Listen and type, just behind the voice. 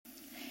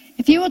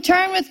If you will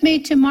turn with me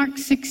to Mark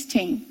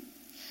 16,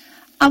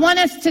 I want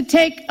us to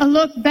take a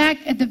look back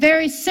at the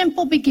very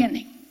simple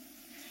beginning,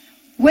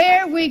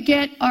 where we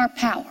get our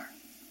power.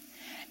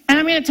 And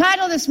I'm going to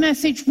title this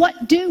message,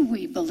 What Do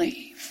We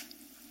Believe?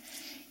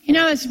 You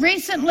know, as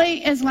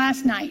recently as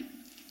last night,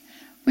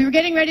 we were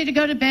getting ready to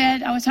go to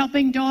bed. I was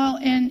helping Doyle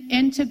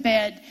into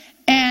bed,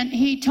 and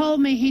he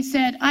told me, he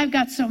said, I've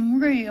got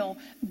some real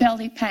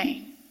belly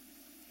pain.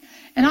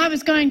 And I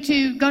was going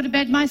to go to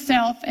bed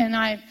myself, and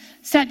I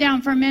sat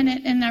down for a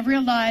minute, and I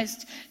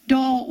realized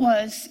Doyle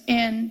was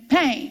in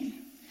pain,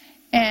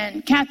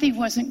 and Kathie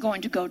wasn't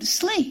going to go to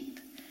sleep.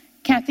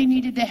 Kathie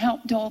needed to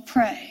help Doyle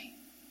pray.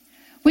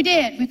 We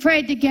did. We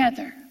prayed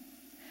together.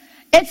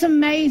 It's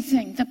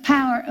amazing, the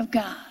power of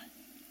God.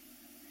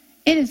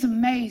 It is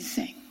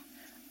amazing.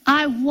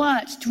 I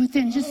watched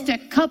within just a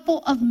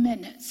couple of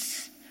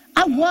minutes.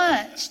 I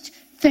watched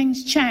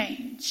things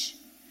change.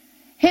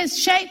 His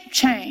shape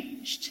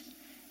changed,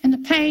 and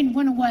the pain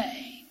went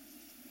away.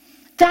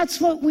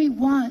 That's what we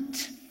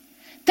want.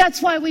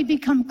 That's why we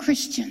become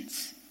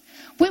Christians.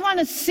 We want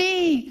to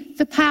see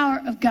the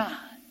power of God.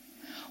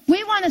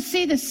 We want to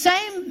see the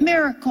same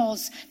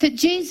miracles that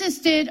Jesus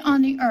did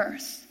on the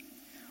earth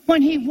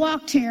when he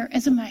walked here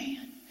as a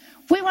man.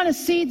 We want to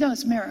see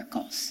those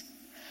miracles.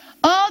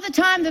 All the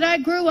time that I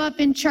grew up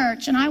in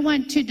church, and I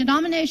went to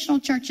denominational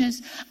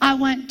churches, I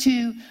went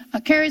to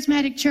a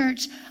charismatic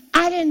church,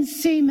 I didn't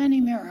see many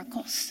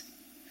miracles.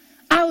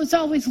 I was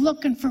always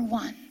looking for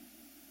one.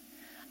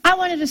 I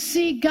wanted to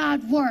see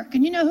God work.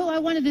 And you know who I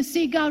wanted to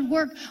see God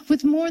work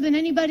with more than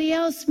anybody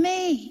else?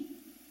 Me.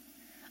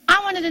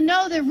 I wanted to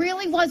know there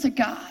really was a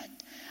God.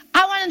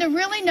 I wanted to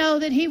really know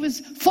that he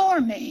was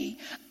for me.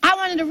 I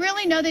wanted to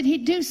really know that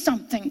he'd do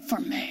something for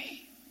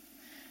me.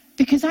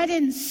 Because I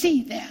didn't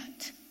see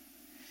that.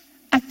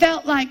 I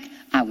felt like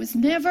I was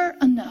never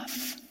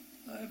enough.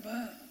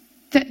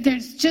 That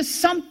there's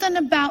just something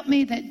about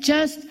me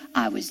that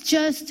I was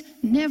just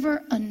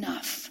never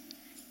enough.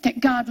 That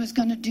God was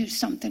going to do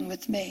something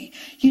with me.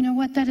 You know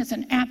what? That is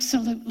an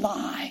absolute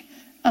lie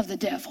of the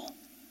devil.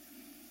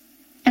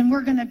 And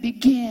we're going to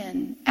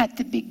begin at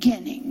the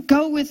beginning.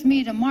 Go with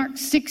me to Mark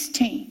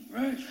 16.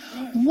 Right.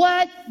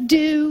 What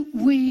do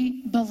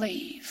we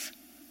believe?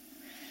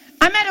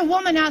 I met a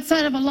woman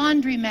outside of a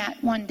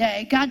laundromat one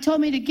day. God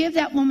told me to give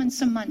that woman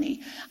some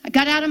money. I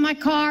got out of my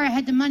car. I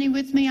had the money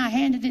with me. I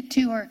handed it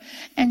to her.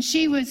 And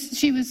she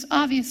was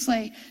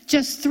obviously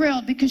just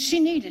thrilled because she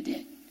needed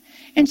it.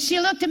 And she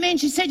looked at me and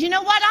she said, you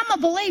know what? I'm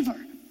a believer.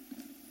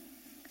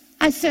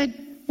 I said,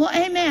 well,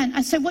 amen.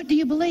 I said, what do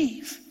you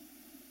believe?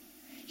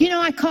 You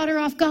know, I caught her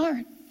off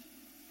guard.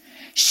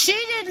 She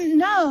didn't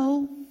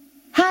know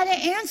how to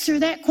answer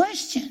that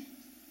question.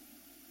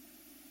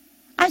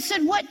 I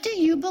said, what do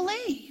you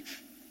believe?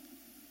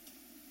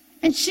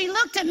 And she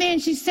looked at me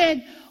and she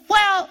said,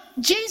 well,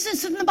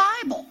 Jesus in the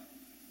Bible.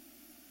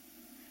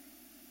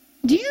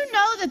 Do you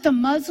know that the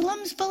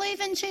Muslims believe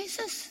in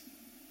Jesus?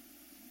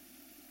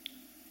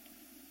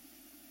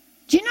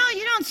 Do you know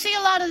you don't see a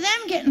lot of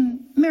them getting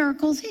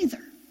miracles either?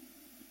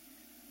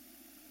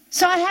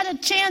 So I had a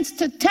chance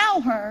to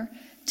tell her,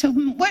 to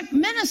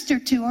minister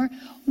to her,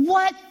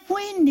 what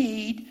we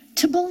need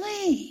to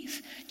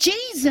believe.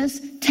 Jesus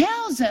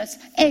tells us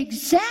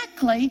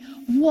exactly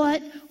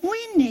what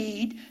we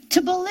need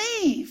to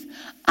believe.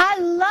 I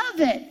love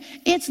it.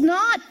 It's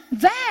not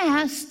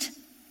vast.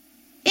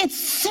 It's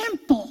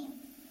simple.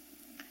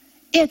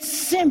 It's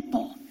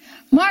simple.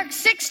 Mark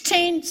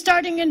 16,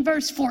 starting in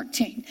verse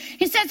 14.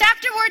 He says,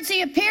 afterwards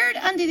he appeared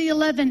unto the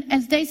 11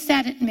 as they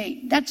sat at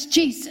meat. That's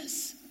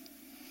Jesus.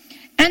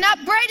 And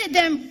upbraided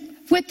them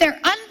with their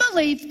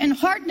unbelief and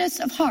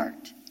hardness of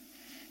heart,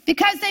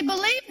 because they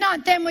believed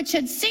not them which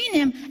had seen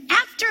him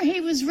after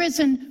he was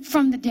risen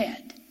from the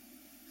dead.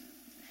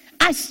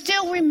 I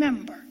still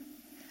remember.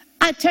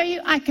 I tell you,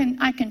 I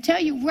can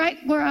tell you right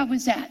where I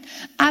was at.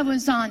 I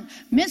was on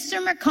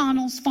Mr.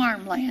 McConnell's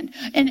farmland,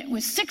 and it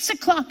was 6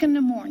 o'clock in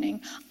the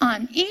morning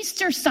on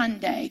Easter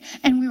Sunday,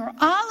 and we were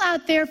all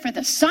out there for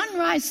the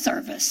sunrise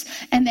service,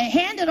 and they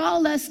handed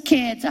all us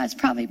kids, I was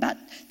probably about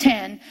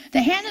 10,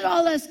 they handed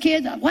all us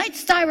kids a white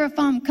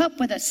styrofoam cup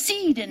with a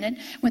seed in it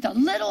with a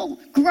little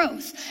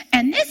growth,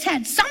 and this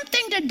had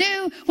something to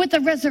do with the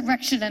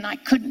resurrection, and I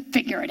couldn't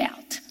figure it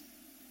out.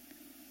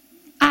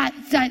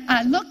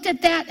 I looked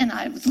at that and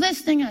I was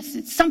listening. I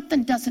said,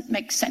 something doesn't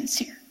make sense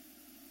here.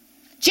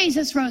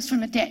 Jesus rose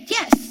from the dead.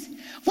 Yes,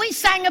 we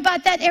sang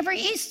about that every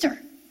Easter.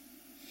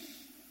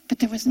 But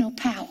there was no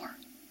power.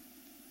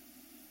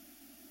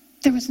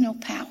 There was no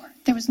power.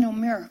 There was no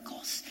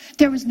miracles.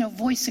 There was no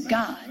voice of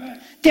God.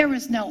 There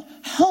was no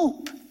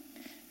hope.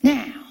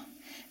 Now,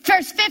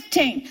 verse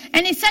 15.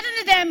 And he said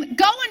unto them,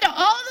 go into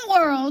all the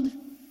world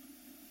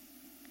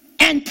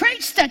and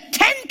preach the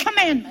 10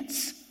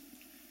 commandments.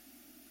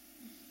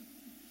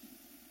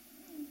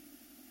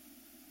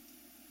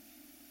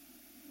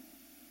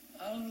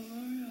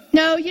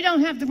 No, you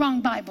don't have the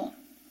wrong Bible.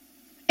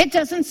 It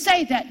doesn't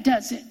say that,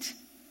 does it?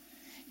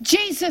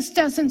 Jesus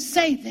doesn't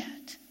say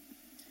that.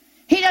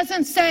 He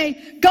doesn't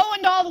say, go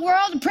into all the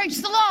world and preach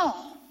the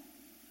law.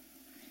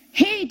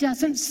 He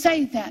doesn't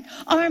say that.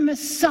 Our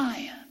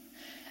Messiah,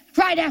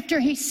 right after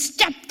he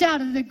stepped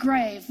out of the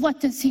grave, what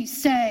does he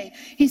say?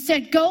 He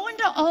said, go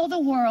into all the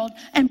world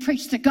and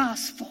preach the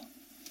gospel.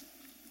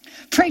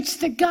 Preach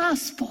the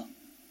gospel.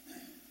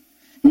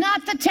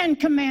 Not the 10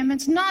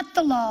 Commandments, not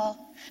the law,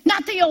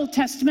 not the Old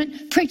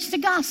Testament. Preach the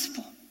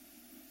gospel.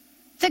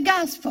 The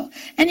gospel.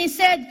 And he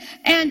said,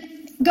 and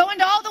go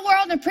into all the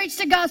world and preach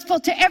the gospel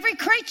to every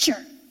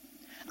creature.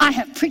 I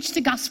have preached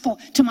the gospel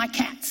to my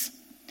cats.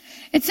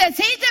 It says,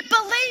 he that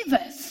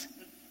believeth.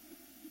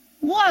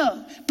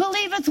 Whoa,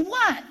 believeth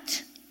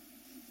what?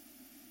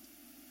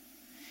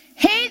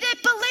 He that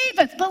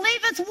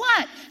believeth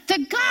what?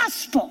 The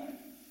gospel.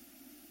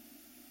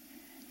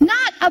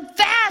 Not a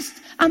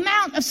vast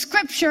amount of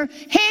scripture.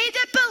 He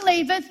that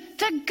believeth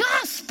the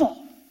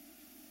gospel.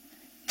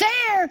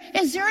 There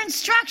is your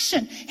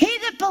instruction. He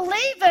that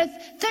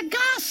believeth the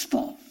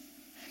gospel.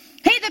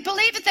 He that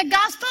believeth the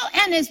gospel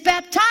and is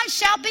baptized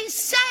shall be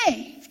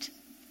saved.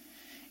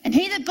 And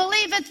he that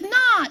believeth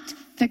not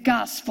the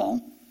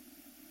gospel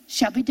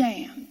shall be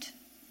damned.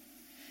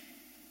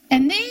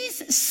 And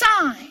these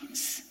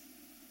signs,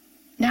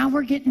 now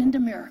we're getting into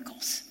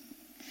miracles.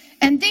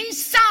 And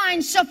these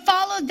signs shall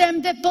follow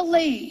them that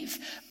believe.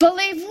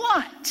 Believe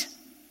what?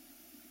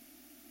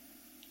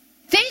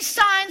 These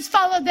signs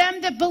follow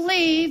them that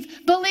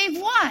believe.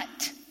 Believe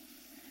what?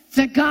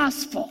 The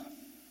gospel.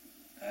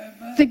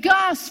 Amen. The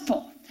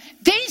gospel.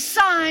 These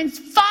signs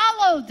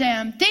follow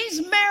them.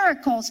 These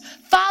miracles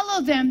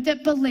follow them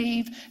that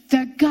believe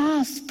the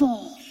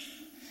gospel.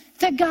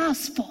 The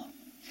gospel.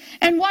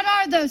 And what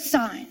are those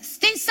signs?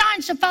 These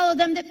signs shall follow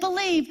them that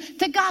believe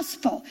the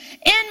gospel.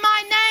 In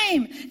my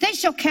name, they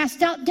shall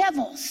cast out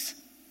devils.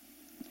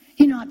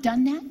 You know, I've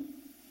done that.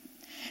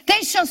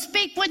 They shall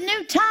speak with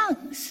new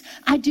tongues.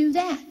 I do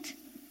that.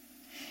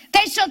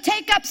 They shall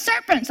take up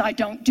serpents. I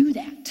don't do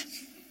that.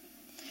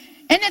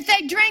 And if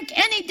they drink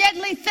any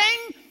deadly thing,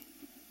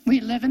 we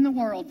live in the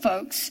world,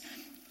 folks.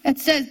 It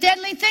says,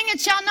 deadly thing,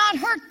 it shall not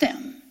hurt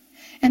them.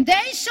 And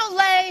they shall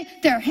lay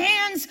their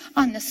hands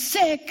on the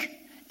sick,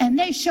 and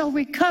they shall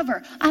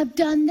recover. I've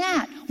done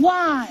that.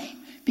 Why?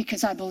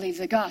 Because I believe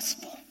the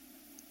gospel.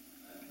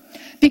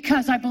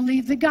 Because I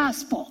believe the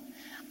gospel.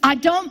 I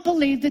don't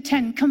believe the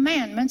 10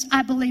 Commandments.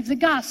 I believe the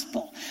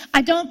gospel.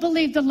 I don't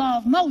believe the law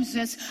of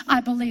Moses. I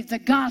believe the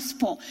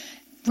gospel.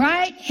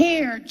 Right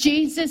here,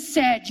 Jesus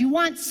said, you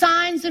want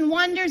signs and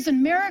wonders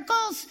and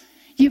miracles?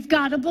 You've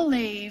got to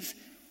believe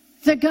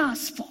the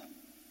gospel.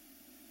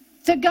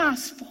 The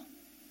gospel.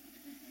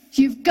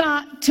 You've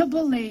got to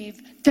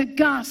believe the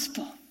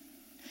gospel.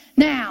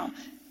 Now,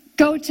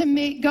 go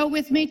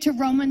with me to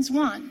Romans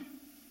 1,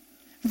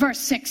 verse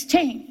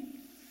 16.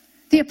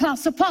 The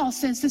Apostle Paul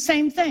says the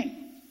same thing.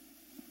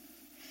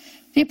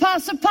 The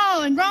Apostle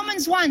Paul in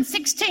Romans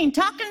 1:16,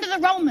 talking to the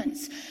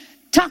Romans,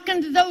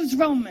 talking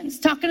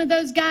to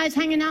those guys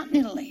hanging out in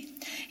Italy.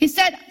 He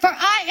said, for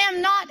I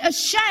am not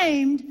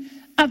ashamed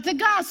of the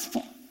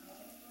gospel.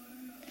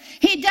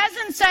 He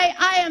doesn't say,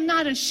 I am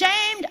not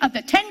ashamed of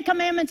the 10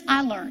 Commandments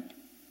I learned.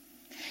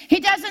 He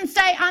doesn't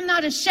say, I'm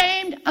not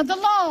ashamed of the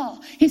law.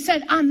 He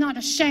said, I'm not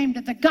ashamed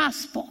of the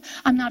gospel.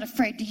 I'm not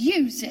afraid to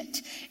use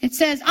it. It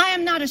says, I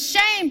am not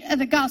ashamed of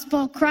the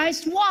gospel of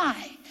Christ.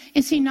 Why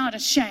is he not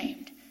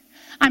ashamed?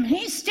 I mean,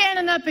 he's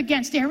standing up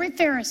against every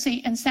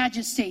Pharisee and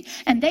Sadducee,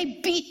 and they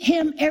beat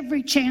him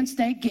every chance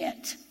they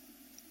get.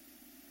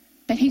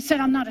 But he said,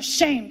 I'm not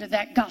ashamed of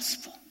that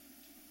gospel.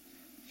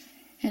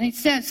 And he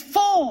says,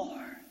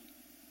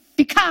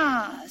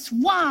 because,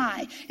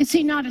 why is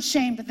he not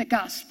ashamed of the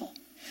gospel?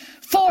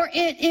 For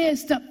it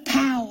is the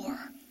power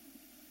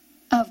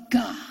of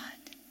God.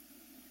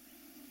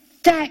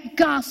 That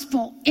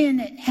gospel in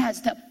it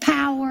has the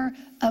power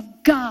of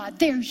God.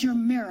 There's your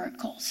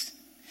miracles.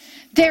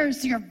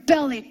 There's your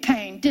belly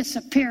pain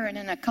disappearing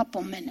in a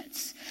couple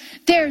minutes.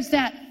 There's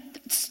that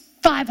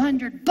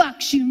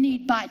 $500 you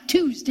need by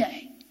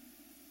Tuesday.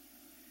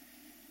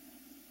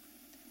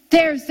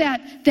 There's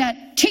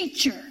that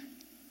teacher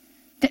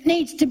that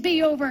needs to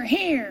be over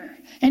here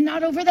and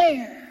not over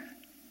there.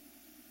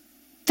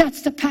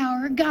 That's the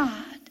power of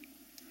God.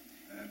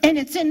 And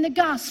it's in the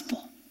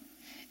gospel.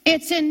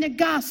 It's in the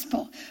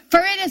gospel. For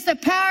it is the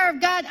power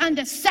of God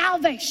unto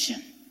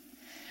salvation.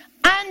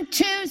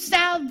 Unto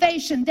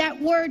salvation. That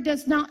word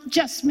does not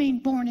just mean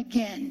born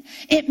again.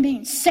 It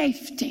means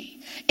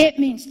safety. It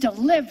means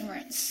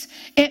deliverance.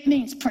 It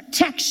means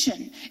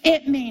protection.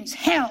 It means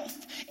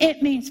health.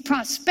 It means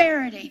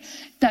prosperity.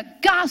 The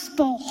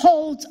gospel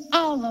holds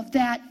all of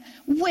that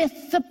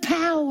with the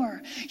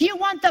power. You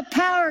want the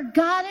power of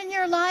God in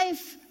your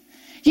life?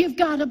 You've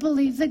got to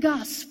believe the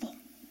gospel.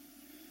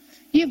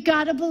 You've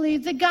got to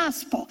believe the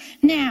gospel.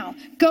 Now,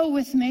 go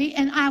with me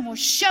and I will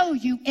show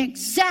you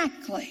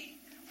exactly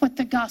what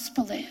the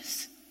gospel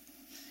is.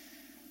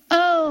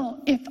 Oh,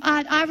 if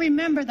I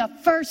remember the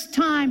first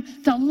time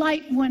the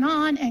light went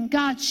on and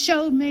God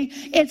showed me,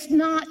 it's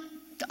not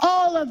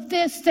all of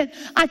this that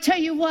I tell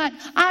you what,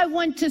 I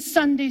went to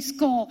Sunday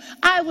school.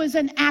 I was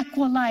an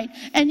acolyte.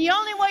 And the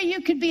only way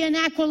you could be an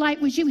acolyte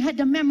was you had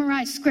to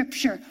memorize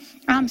scripture.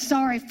 I'm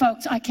sorry,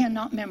 folks, I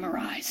cannot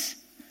memorize.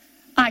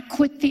 I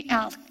quit the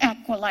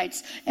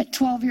acolytes at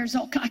 12 years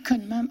old. I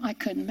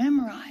couldn't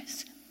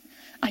memorize.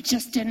 I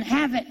just didn't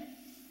have it.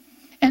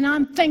 And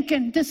I'm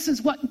thinking, this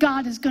is what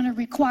God is going to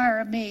require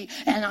of me,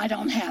 and I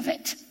don't have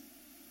it.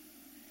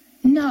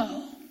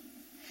 No.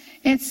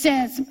 It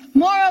says,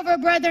 moreover,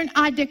 brethren,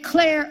 I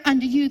declare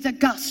unto you the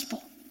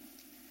gospel.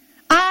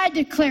 I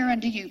declare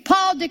unto you.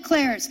 Paul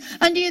declares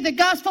unto you the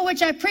gospel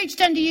which I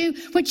preached unto you,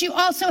 which you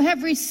also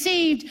have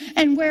received,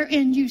 and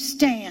wherein you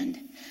stand,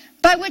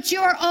 by which you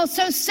are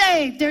also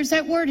saved. There's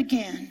that word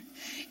again.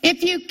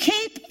 If you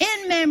keep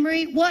in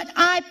memory what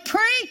I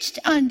preached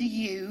unto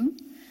you,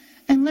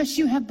 unless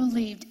you have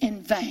believed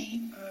in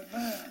vain.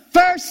 Amen.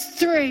 Verse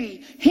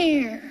 3,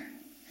 here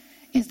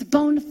is the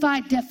bona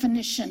fide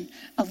definition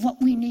of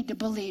what we need to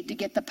believe to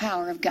get the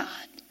power of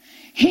God.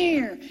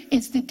 Here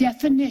is the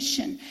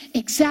definition,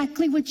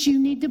 exactly what you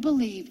need to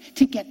believe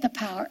to get the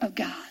power of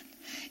God.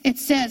 It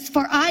says,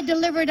 for I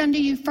delivered unto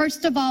you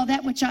first of all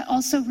that which I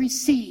also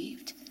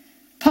received.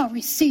 Paul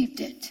received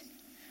it.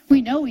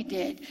 We know he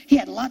did. He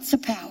had lots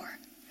of power.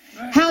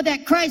 Right. How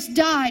that Christ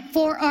died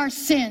for our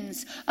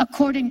sins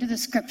according to the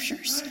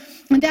scriptures.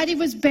 Right. And that he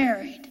was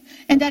buried.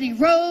 And that he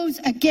rose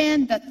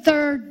again the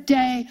third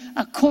day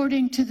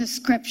according to the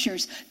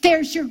scriptures.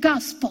 There's your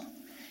gospel.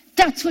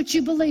 That's what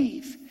you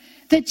believe.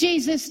 That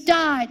Jesus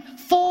died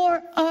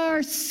for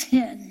our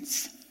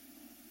sins.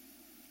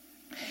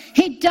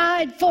 He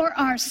died for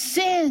our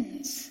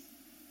sins.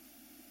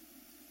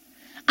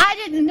 I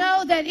didn't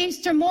know that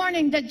Easter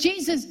morning that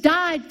Jesus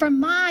died for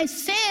my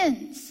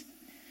sins.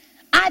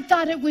 I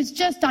thought it was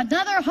just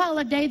another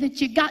holiday that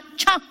you got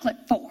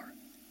chocolate for.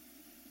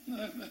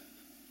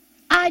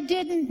 I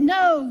didn't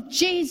know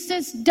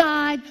Jesus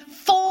died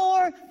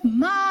for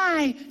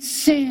my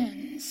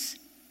sins.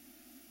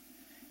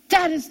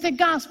 That is the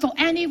gospel.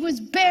 And he was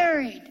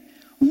buried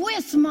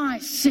with my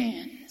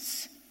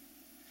sins.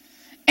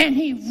 And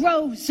he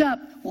rose up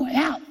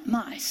without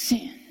my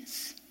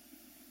sins.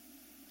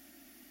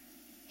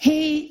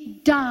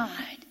 He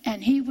died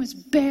and he was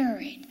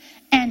buried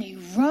and he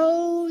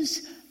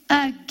rose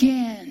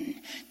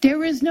again.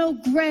 There is no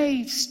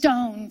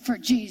gravestone for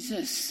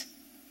Jesus.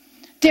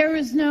 There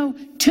is no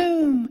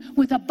tomb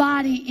with a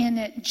body in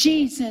it.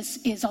 Jesus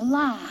is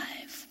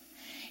alive.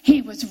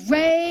 He was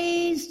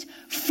raised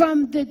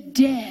from the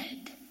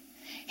dead.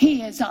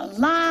 He is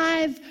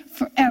alive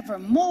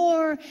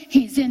forevermore.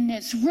 He's in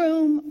this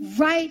room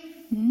right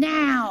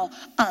now,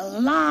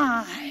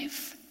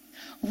 alive.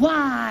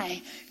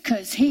 Why?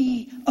 Because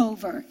he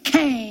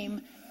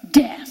overcame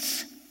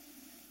death.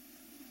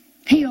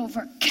 He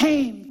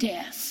overcame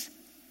death.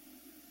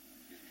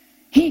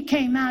 He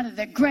came out of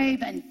the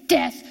grave and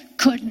death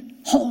couldn't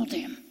hold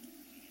him.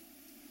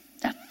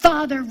 The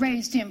Father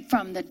raised him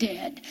from the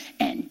dead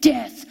and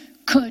death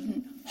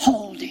couldn't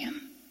hold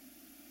him.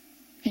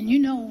 And you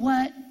know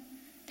what?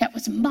 That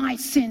was my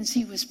sins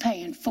he was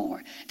paying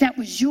for. That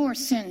was your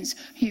sins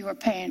you were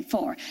paying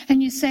for.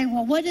 And you say,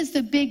 well, what is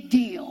the big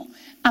deal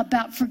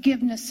about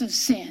forgiveness of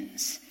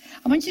sins?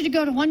 I want you to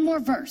go to one more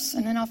verse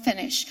and then I'll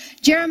finish.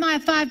 Jeremiah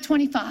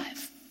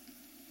 5:25.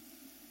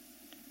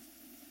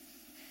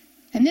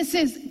 And this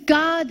is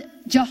God,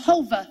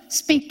 Jehovah,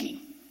 speaking.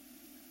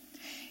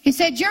 He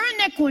said, your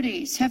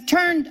iniquities have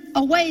turned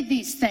away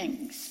these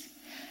things.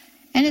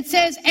 And it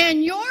says,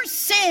 and your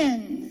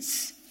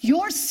sins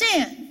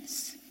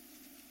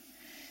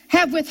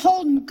have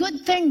withholden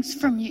good things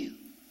from you.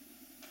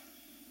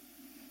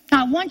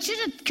 Now, I want you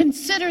to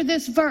consider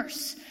this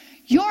verse.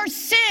 Your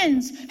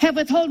sins have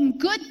withholden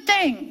good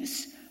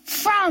things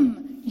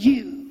from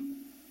you.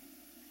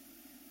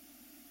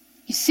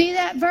 You see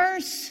that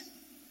verse?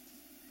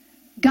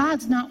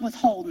 God's not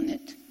withholding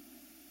it.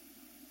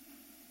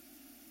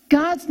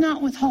 God's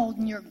not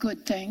withholding your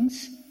good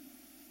things.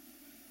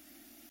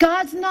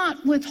 God's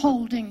not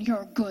withholding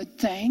your good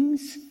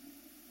things.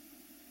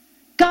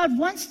 God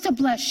wants to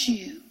bless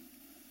you.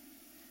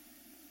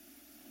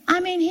 I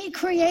mean, he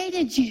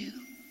created you.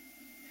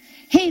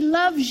 He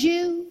loves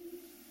you.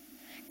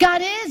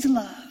 God is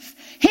love.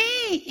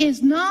 He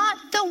is not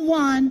the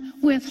one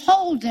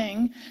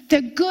withholding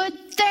the good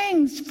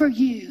things for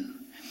you.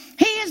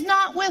 He is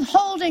not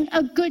withholding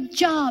a good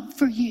job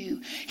for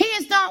you. He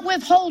is not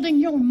withholding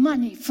your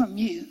money from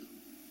you.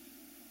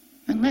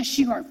 Unless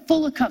you are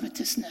full of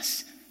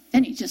covetousness,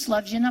 then he just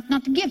loves you enough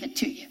not to give it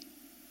to you.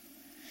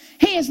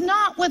 He is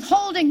not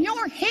withholding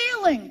your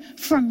healing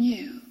from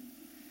you.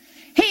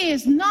 He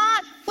is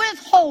not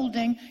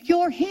withholding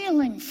your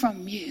healing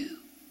from you.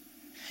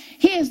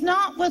 He is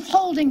not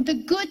withholding the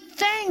good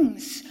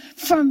things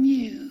from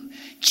you.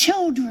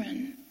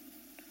 Children,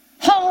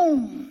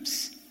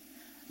 homes,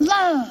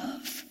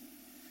 love,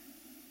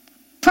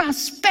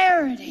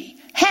 prosperity,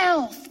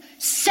 health,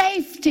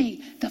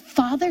 safety. The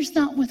Father's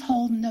not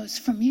withholding those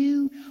from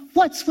you.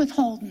 What's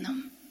withholding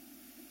them?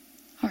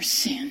 Our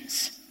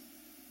sins.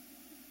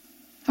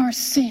 Our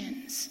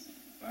sins.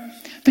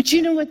 But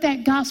you know what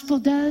that gospel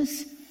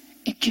does?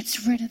 It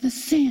gets rid of the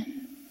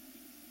sin.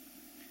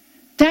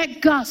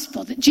 That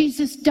gospel that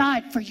Jesus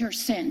died for your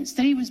sins,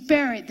 that he was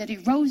buried, that he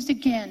rose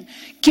again,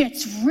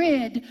 gets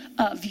rid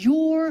of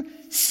your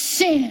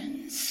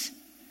sins.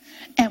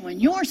 And when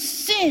your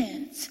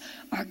sins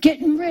are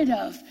getting rid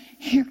of,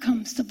 here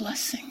comes the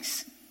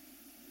blessings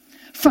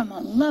from a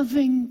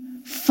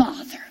loving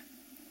Father.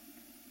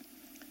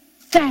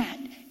 That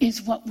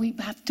is what we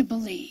have to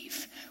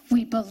believe.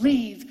 We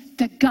believe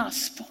the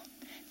gospel,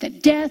 the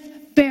death,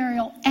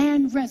 burial,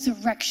 and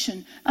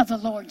resurrection of the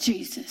Lord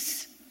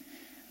Jesus.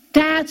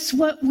 That's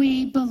what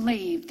we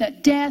believe, the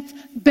death,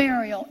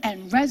 burial,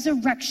 and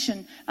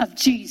resurrection of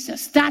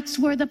Jesus. That's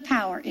where the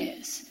power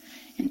is.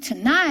 And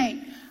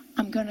tonight,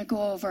 I'm going to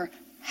go over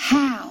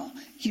how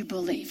you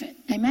believe it.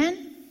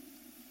 Amen?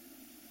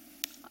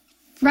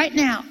 Right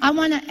now, I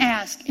want to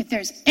ask if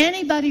there's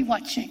anybody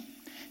watching,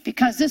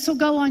 because this will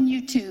go on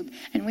YouTube,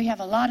 and we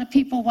have a lot of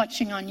people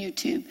watching on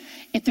YouTube.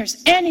 If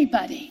there's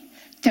anybody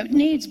that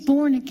needs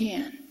born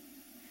again,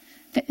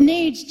 that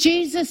needs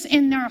Jesus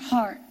in their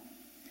heart,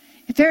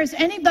 if there is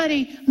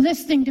anybody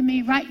listening to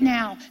me right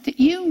now that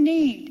you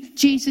need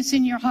Jesus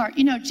in your heart,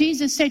 you know,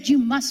 Jesus said you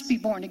must be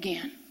born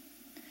again.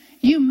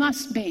 You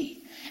must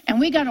be. And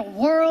we got a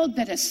world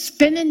that is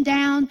spinning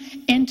down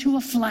into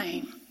a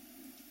flame.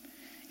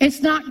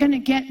 It's not going to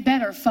get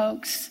better,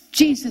 folks.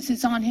 Jesus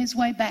is on his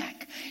way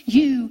back.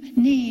 You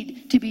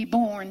need to be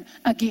born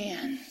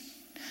again.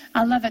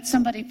 I love it.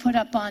 Somebody put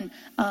up on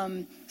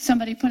my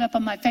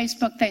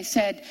Facebook. They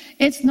said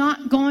it's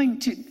not going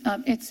to.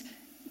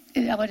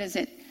 What is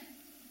it?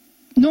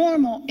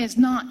 Normal is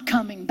not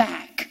coming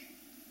back.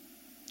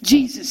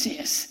 Jesus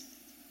is.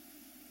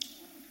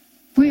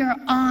 We are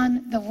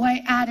on the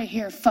way out of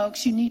here,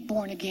 folks. You need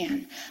born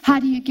again.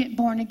 How do you get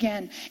born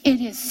again? It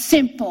is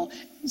simple.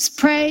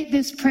 Pray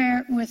this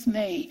prayer with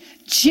me.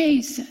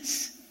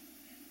 Jesus,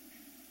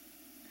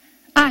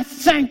 I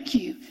thank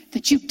you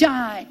that you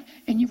died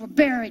and you were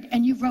buried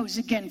and you rose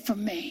again for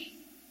me.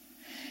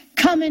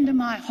 Come into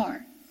my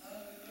heart.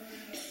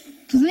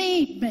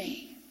 Lead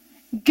me.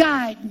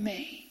 Guide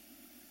me.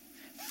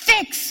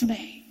 Fix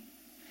me.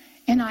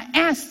 And I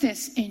ask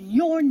this in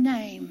your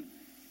name.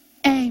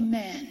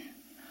 Amen.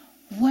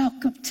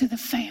 Welcome to the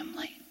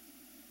family.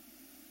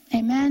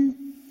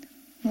 Amen.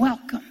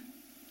 Welcome.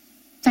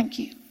 Thank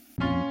you.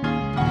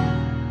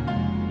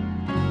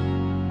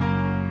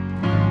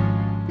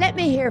 Let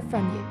me hear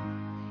from you.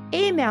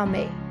 Email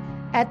me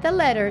at the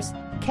letters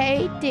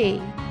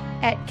kd@kdwol.com.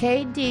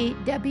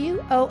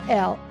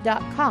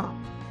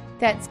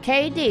 That's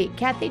KD,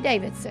 Kathie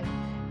Davidson,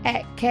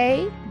 at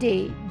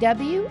kdwol.com.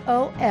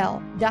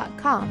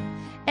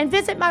 And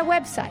visit my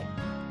website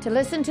to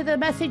listen to the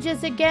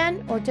messages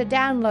again or to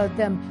download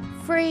them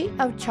free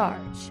of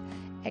charge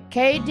at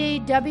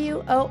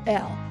kdwol.com.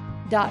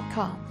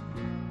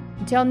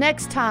 Until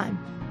next time,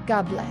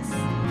 God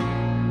bless.